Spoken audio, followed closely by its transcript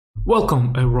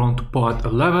Welcome everyone to part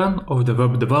 11 of the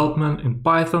web development in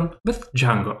Python with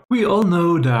Django. We all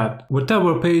know that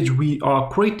whatever page we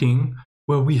are creating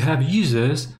where we have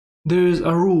users, there is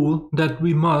a rule that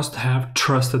we must have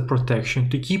trusted protection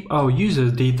to keep our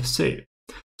users' data safe.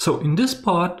 So in this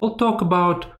part, I'll talk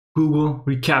about Google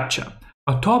reCAPTCHA,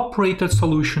 a top-rated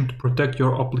solution to protect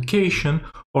your application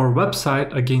or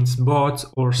website against bots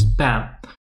or spam.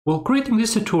 While creating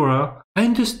this tutorial, I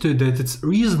understood that it's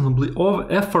reasonably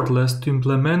effortless to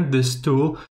implement this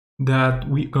tool that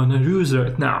we're gonna use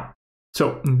right now.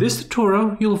 So in this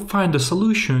tutorial, you'll find a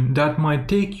solution that might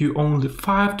take you only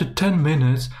 5 to 10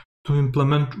 minutes to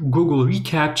implement Google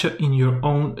reCAPTCHA in your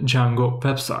own Django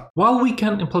website. While we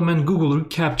can implement Google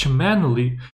reCAPTCHA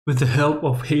manually with the help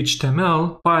of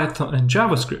HTML, Python and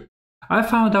JavaScript, I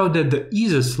found out that the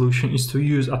easiest solution is to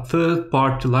use a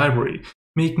third-party library,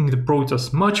 making the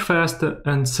process much faster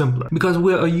and simpler. Because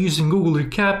we are using Google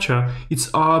reCAPTCHA, it's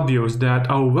obvious that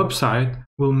our website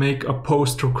will make a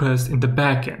post request in the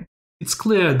backend. It's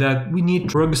clear that we need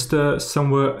to register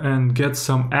somewhere and get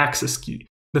some access key.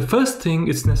 The first thing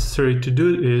it's necessary to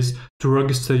do is to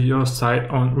register your site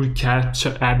on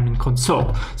reCAPTCHA admin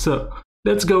console. So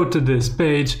let's go to this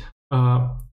page.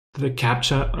 The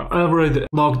CAPTCHA. I already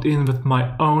logged in with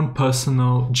my own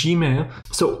personal Gmail.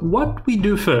 So what we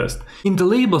do first, in the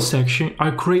label section,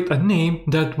 I create a name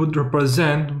that would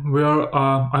represent where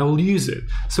I will use it.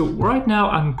 So right now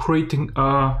I'm creating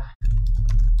a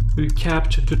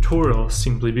reCAPTCHA tutorial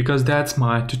simply because that's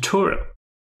my tutorial.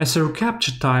 As a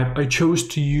reCAPTCHA type, I chose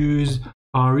to use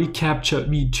reCAPTCHA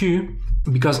v2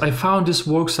 because I found this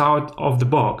works out of the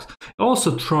box. I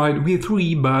also tried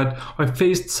v3, but I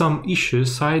faced some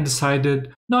issues, so I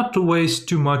decided not to waste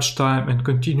too much time and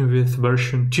continue with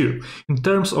version 2. In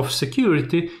terms of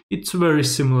security, it's very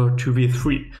similar to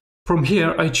v3. From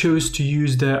here, I chose to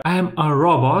use the I am a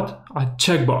robot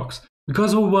checkbox,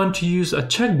 because we want to use a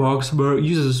checkbox where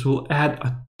users will add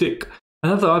a tick.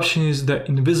 Another option is the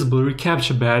invisible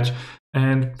reCAPTCHA badge,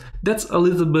 and that's a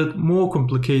little bit more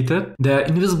complicated. The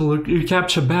invisible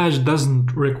reCAPTCHA badge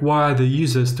doesn't require the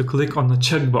users to click on the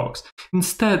checkbox.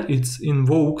 Instead, it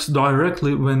invokes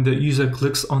directly when the user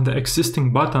clicks on the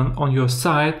existing button on your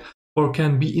site or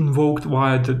can be invoked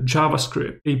via the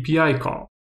JavaScript API call.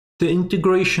 The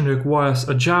integration requires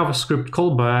a JavaScript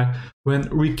callback when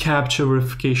reCAPTCHA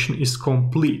verification is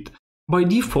complete. By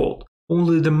default,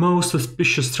 only the most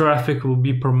suspicious traffic will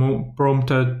be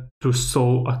prompted to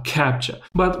solve a CAPTCHA.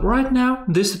 But right now,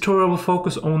 this tutorial will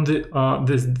focus on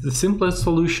the simplest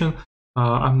solution.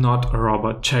 I'm not a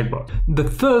robot checkbox. The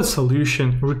third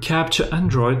solution, reCAPTCHA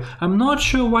Android, I'm not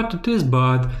sure what it is,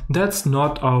 but that's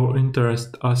not our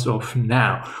interest as of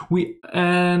now.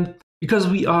 Because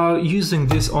we are using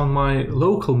this on my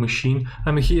local machine,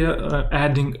 I'm here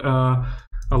adding a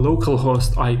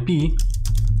localhost IP.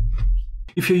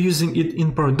 If you're using it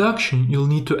in production, you'll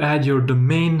need to add your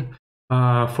domain.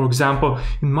 For example,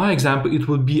 in my example, it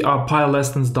would be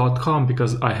pilelessons.com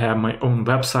because I have my own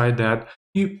website that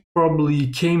you probably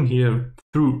came here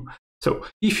through. So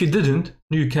if you didn't,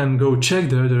 you can go check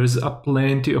there. There is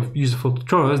plenty of useful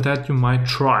tutorials that you might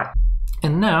try.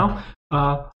 And now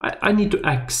I need to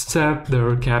accept the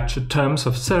reCAPTCHA terms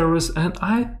of service, and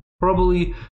I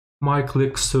probably might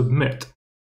click submit.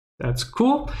 That's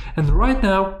cool. And right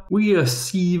now we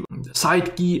receive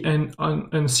site key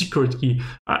and secret key.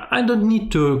 I don't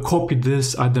need to copy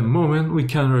this at the moment. We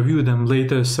can review them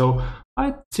later. So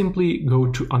I simply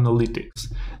go to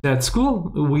analytics. That's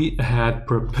cool. We had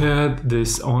prepared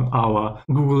this on our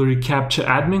Google reCAPTCHA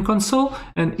admin console.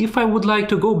 And if I would like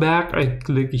to go back, I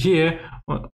click here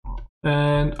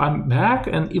and I'm back.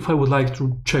 And if I would like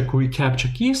to check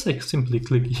reCAPTCHA keys, I simply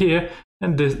click here.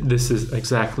 And this is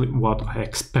exactly what I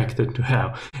expected to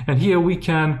have. And here we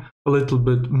can a little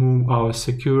bit move our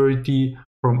security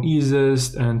from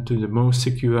easiest and to the most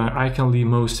secure. I can leave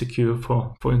most secure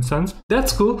for instance.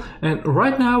 That's cool. And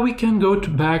right now we can go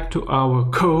back to our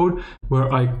code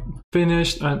where I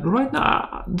finished. And right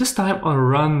now, this time I'll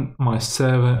run my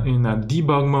server in a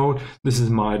debug mode. This is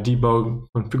my debug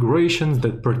configurations.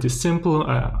 That's pretty simple.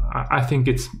 I think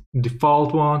it's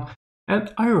default one.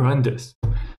 And I run this.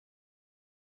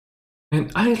 And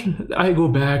I go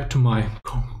back to my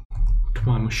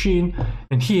machine,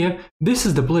 and here, this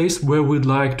is the place where we'd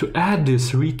like to add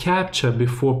this reCAPTCHA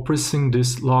before pressing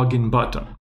this login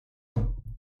button.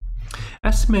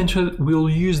 As mentioned, we'll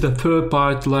use the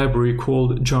third-party library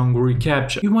called Django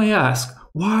reCAPTCHA. You might ask,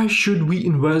 why should we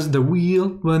invent the wheel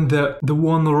when the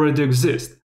one already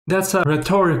exists? That's a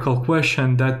rhetorical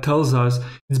question that tells us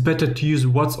it's better to use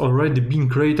what's already been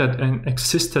created and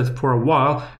existed for a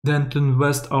while than to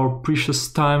invest our precious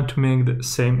time to make the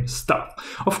same stuff.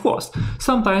 Of course,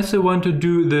 sometimes we want to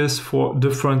do this for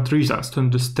different reasons, to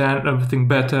understand everything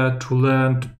better, to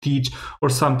learn, to teach, or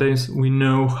sometimes we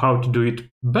know how to do it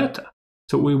better.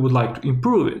 So we would like to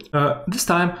improve it. This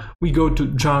time we go to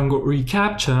Django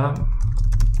reCAPTCHA.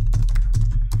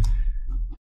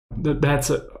 That's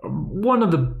one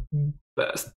of the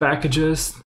best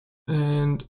packages,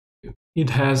 and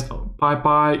it has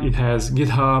PyPy, it has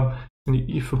GitHub, and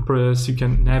if you press you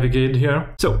can navigate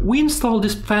here. So we installed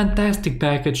this fantastic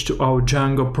package to our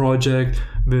Django project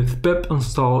with pip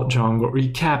install Django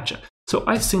reCAPTCHA. So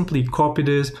I simply copy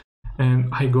this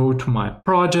and I go to my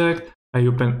project, I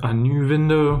open a new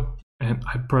window and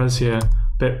I press here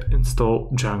pip install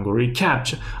Django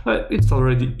reCAPTCHA. It's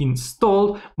already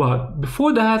installed, but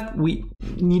before that we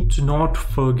need to not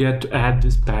forget to add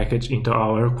this package into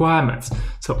our requirements.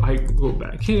 So I go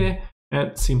back here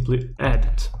and simply add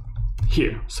it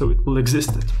here, so it will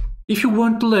exist. If you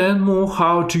want to learn more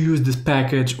how to use this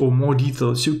package or more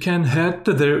details, you can head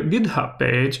to their GitHub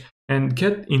page and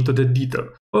get into the detail.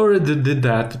 Already did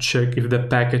that to check if the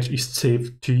package is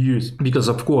safe to use, because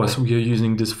of course we are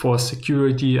using this for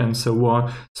security and so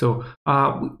on. So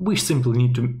we simply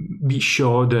need to be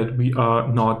sure that we are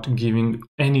not giving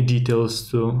any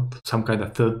details to some kind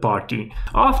of third party.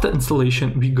 After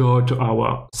installation, we go to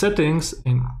our settings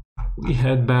and we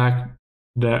head back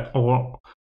there, or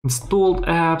installed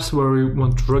apps where we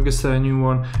want to register a new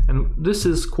one, and this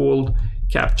is called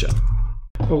CAPTCHA.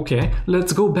 Okay,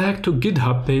 let's go back to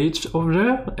GitHub page over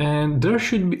there, and there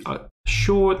should be a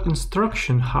short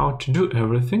instruction how to do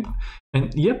everything.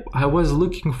 And yep, I was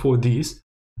looking for these,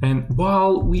 and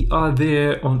while we are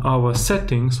there on our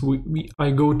settings,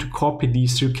 I go to copy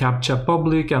these reCAPTCHA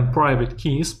public and private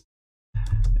keys,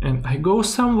 and I go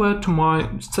somewhere to my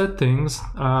settings,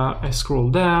 I scroll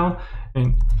down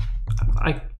and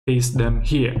I paste them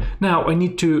here. Now I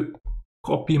need to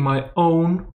copy my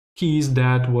own keys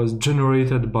that was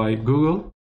generated by Google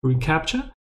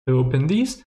reCAPTCHA. I open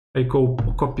these, I go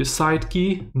copy side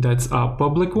key, that's a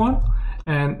public one,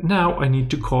 and now I need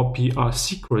to copy a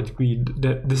secret key.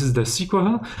 This is the secret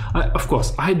one. Of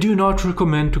course, I do not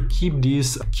recommend to keep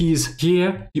these keys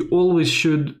here. You always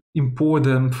should import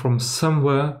them from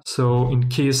somewhere, so in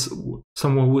case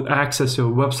someone would access your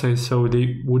website, so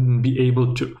they wouldn't be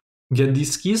able to get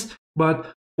these keys.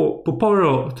 But for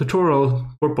tutorial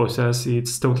purposes,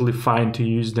 it's totally fine to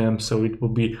use them, so it will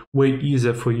be way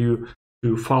easier for you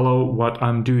to follow what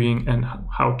I'm doing and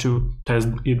how to test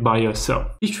it by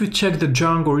yourself. If you check the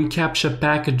Django reCAPTCHA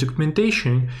package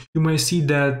documentation, you may see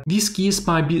that these keys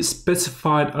might be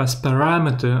specified as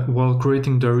parameter while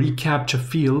creating the reCAPTCHA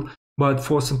field, but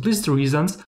for simplicity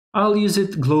reasons, I'll use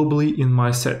it globally in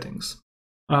my settings.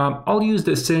 I'll use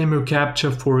the same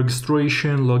reCAPTCHA for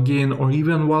registration, login, or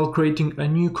even while creating a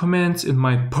new comments in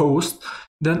my post.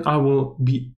 Then I will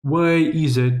be way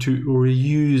easier to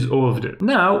reuse all of it.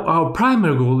 Now our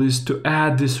primary goal is to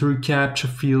add this reCAPTCHA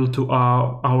field to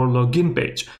our login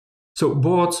page. So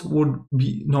bots would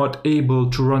be not able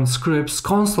to run scripts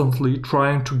constantly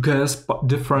trying to guess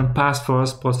different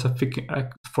passwords for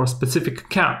specific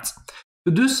accounts.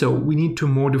 To do so, we need to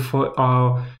modify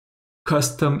our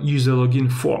custom user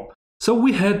login form. So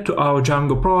we head to our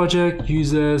Django project,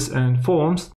 users and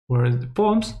forms. Where is the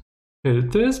forms? Here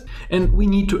it is. And we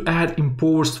need to add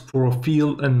imports for a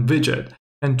field and widget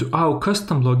and to our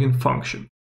custom login function.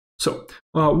 So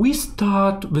we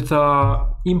start with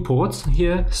our imports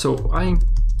here. So I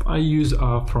use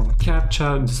from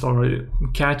CAPTCHA. This already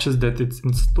catches that it's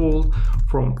installed.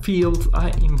 From fields,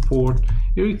 I import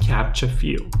a reCAPTCHA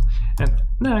field. And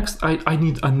next, I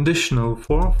need an additional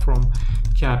form from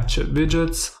CAPTCHA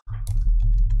widgets.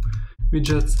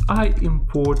 I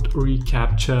import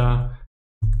reCAPTCHA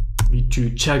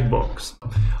v2 checkbox.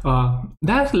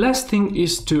 That last thing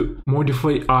is to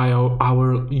modify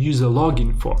our user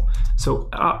login form. So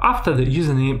after the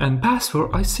username and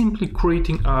password, I simply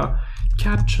creating a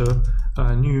CAPTCHA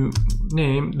new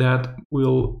name that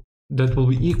will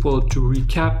be equal to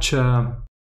reCAPTCHA,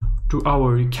 to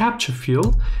our reCAPTCHA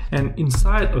field, and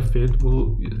inside of it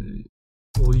we'll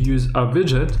use a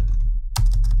widget,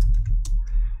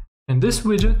 and this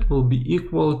widget will be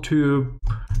equal to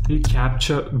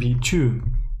reCAPTCHA v2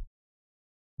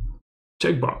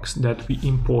 checkbox that we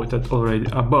imported already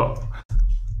above.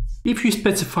 If you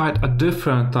specified a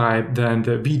different type than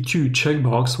the v2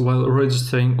 checkbox while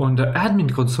registering on the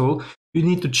admin console, you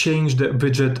need to change the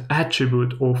widget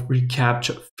attribute of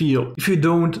reCAPTCHA field. If you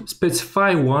don't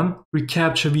specify one,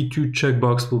 reCAPTCHA v2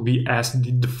 checkbox will be as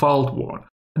the default one.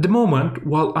 At the moment,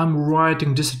 while I'm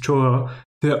writing this tutorial,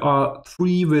 there are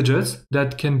 3 widgets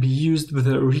that can be used with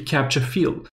a reCAPTCHA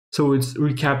field. So it's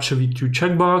reCAPTCHA v2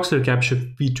 checkbox,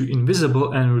 reCAPTCHA v2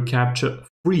 invisible, and reCAPTCHA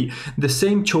free. The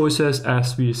same choices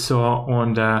as we saw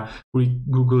on the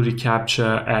Google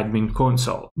reCAPTCHA admin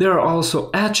console. There are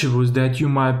also attributes that you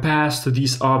might pass to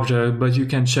these objects, but you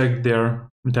can check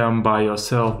them by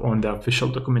yourself on the official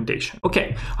documentation.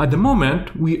 Okay, at the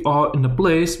moment we are in a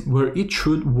place where it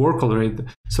should work already.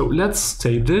 So let's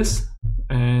save this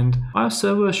and our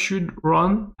server should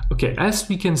run. Okay, as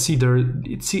we can see there,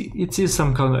 it is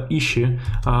some kind of issue.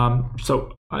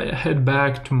 So I head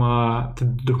back to the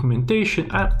documentation,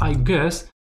 and I guess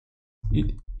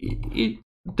it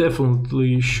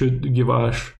definitely should give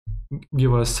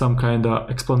us some kind of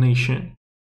explanation.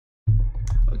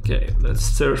 Okay, let's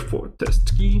search for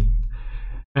test key,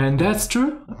 and that's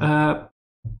true.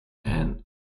 And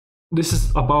this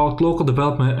is about local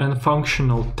development and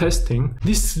functional testing.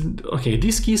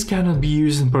 These keys cannot be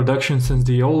used in production since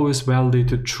they always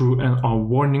validated true, and a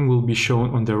warning will be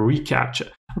shown on the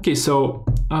reCAPTCHA. Okay, so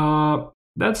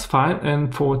that's fine,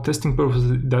 and for testing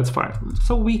purposes that's fine.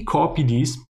 So we copy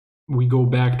these, we go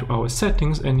back to our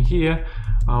settings, and here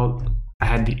I'll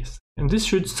add these, and this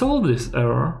should solve this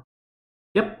error.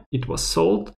 Yep, it was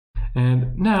solved.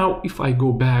 And now if I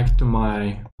go back to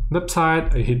my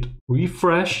website, I hit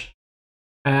refresh,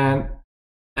 and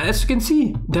as you can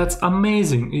see, that's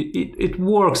amazing. It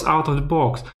works out of the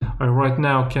box. I right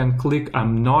now can click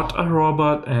I'm not a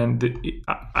robot, and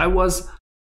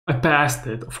I passed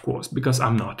it, of course, because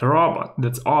I'm not a robot.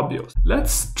 That's obvious.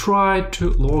 Let's try to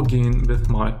log in with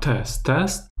my test.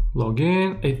 Log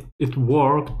in, it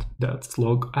worked. Let's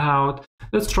log out.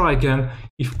 Let's try again.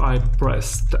 If I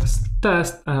press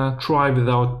test and try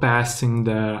without passing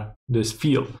this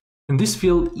field, and this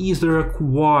field is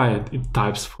required, it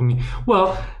types for me.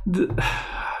 Well,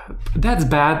 that's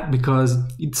bad because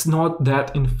it's not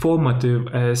that informative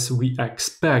as we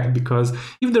expect, because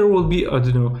if there will be, I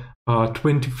don't know,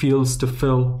 20 fields to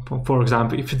fill, for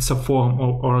example, if it's a form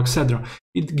or etc.,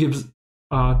 it gives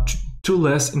too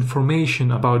less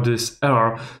information about this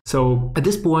error. So at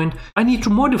this point, I need to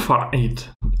modify it.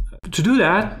 To do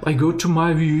that, I go to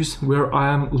my views where I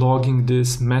am logging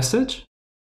this message.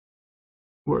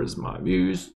 Where's my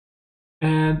views?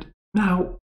 And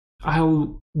now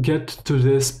I'll get to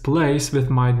this place with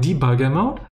my debugger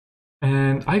mode,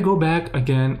 and I go back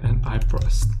again and I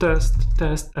press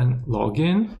test and log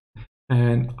in,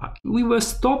 and we were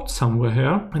stopped somewhere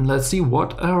here, and let's see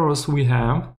what errors we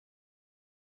have.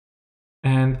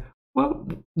 And well,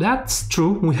 that's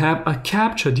true, we have a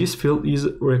CAPTCHA. This field is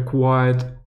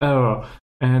required error,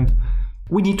 and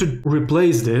we need to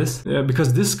replace this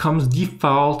because this comes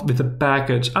default with a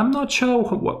package. I'm not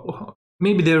sure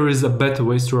maybe there is a better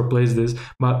way to replace this,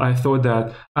 but I thought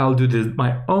that I'll do this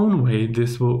my own way.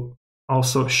 This will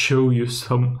also show you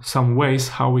some ways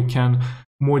how we can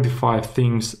modify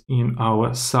things in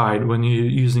our site when you're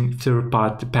using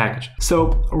third-party package.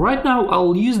 So right now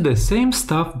I'll use the same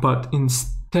stuff, but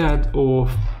instead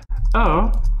of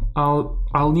error,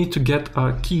 I'll need to get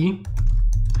a key.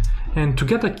 And to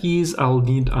get the keys, I'll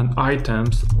need an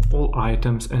items, all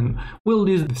items, and we'll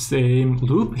use the same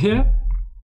loop here.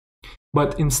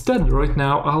 But instead, right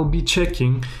now, I'll be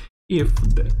checking if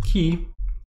the key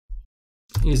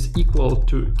is equal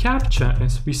to CAPTCHA,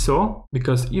 as we saw,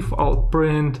 because if I'll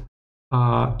print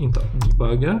into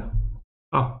debugger,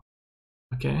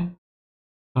 okay,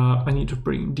 I need to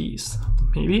print these,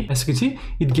 maybe. As you can see,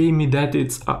 it gave me that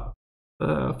it's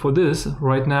for this,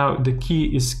 right now, the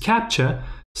key is CAPTCHA,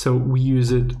 so we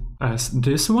use it as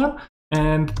this one,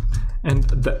 and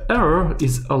the error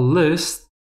is a list,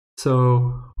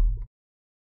 so,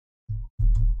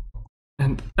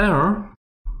 and error,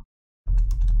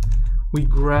 we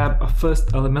grab a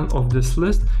first element of this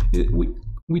list,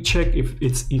 we check if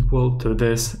it's equal to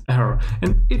this error,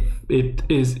 and if it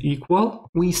is equal,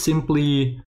 we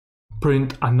simply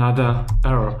print another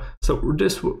error. So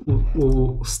this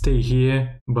will stay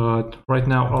here, but right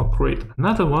now I'll create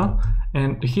another one,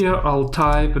 and here I'll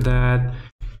type that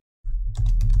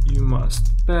you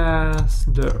must pass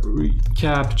the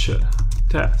reCAPTCHA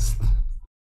test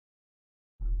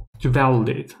to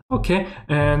validate. Okay,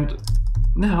 and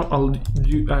now I'll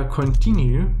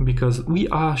continue, because we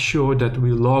are sure that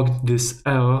we logged this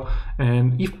error,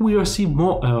 and if we receive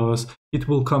more errors, it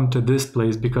will come to this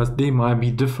place because they might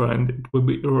be different. It will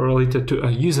be related to a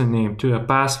username, to a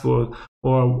password,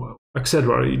 or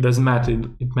etc. It doesn't matter.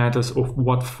 It matters of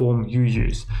what form you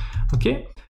use. Okay,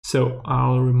 So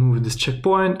I'll remove this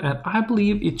checkpoint, and I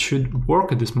believe it should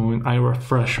work at this moment. I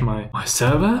refresh my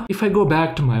server. If I go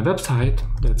back to my website,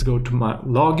 let's go to my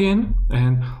login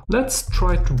and let's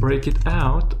try to break it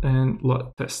out and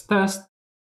test.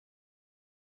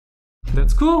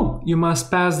 That's cool. You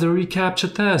must pass the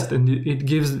reCAPTCHA test, and it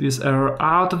gives this error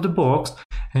out of the box,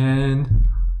 and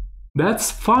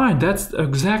that's fine. That's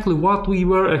exactly what we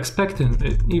were expecting.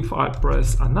 If I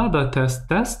press another test,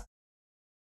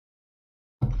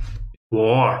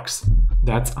 works.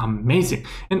 That's amazing.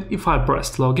 And if I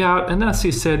press logout, and as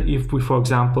he said, if we, for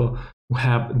example,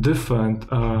 have different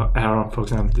error, for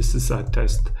example, this is a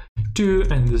test 2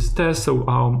 and this test, so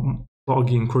our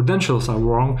login credentials are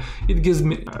wrong, it gives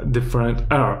me a different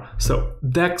error. So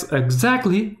that's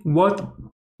exactly what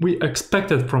we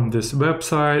expected from this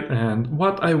website and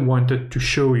what I wanted to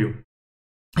show you.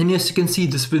 And as you can see,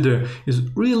 this video is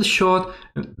really short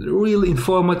and really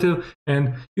informative,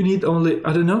 and you need only,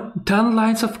 I don't know, 10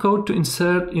 lines of code to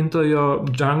insert into your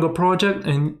Django project,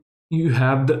 and you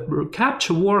have the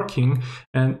reCAPTCHA working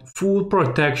and full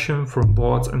protection from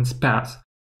bots and spams.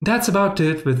 That's about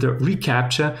it with the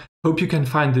reCAPTCHA. Hope you can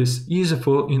find this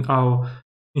useful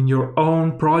in your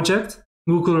own project.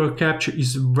 Google reCAPTCHA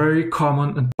is a very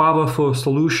common and powerful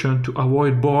solution to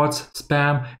avoid bots,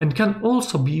 spam, and can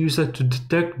also be used to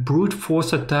detect brute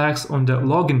force attacks on the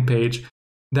login page.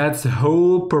 That's the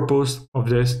whole purpose of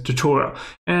this tutorial.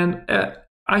 And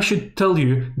I should tell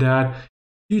you that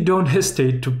you don't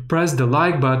hesitate to press the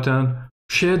like button,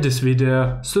 share this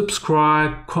video,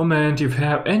 subscribe, comment. If you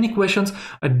have any questions,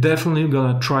 I'm definitely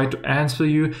gonna try to answer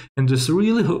you, and just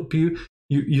really hope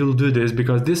you'll do this,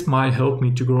 because this might help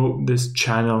me to grow this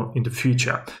channel in the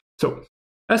future. So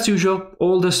as usual,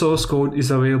 all the source code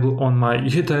is available on my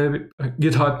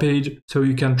GitHub page, so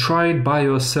you can try it by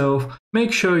yourself.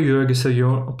 Make sure you register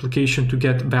your application to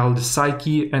get valid site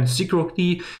key and secret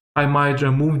key. I might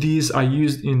remove these I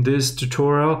used in this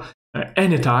tutorial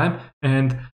anytime,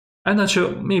 and I'm not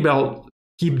sure, maybe I'll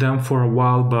keep them for a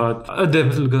while, but I'm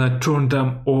definitely gonna turn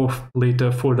them off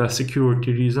later for the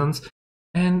security reasons.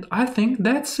 And I think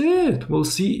that's it. We'll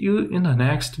see you in the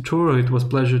next tutorial. It was a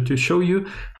pleasure to show you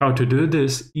how to do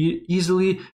this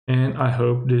easily, and I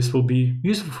hope this will be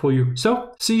useful for you.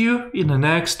 So see you in the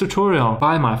next tutorial.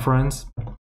 Bye, my friends.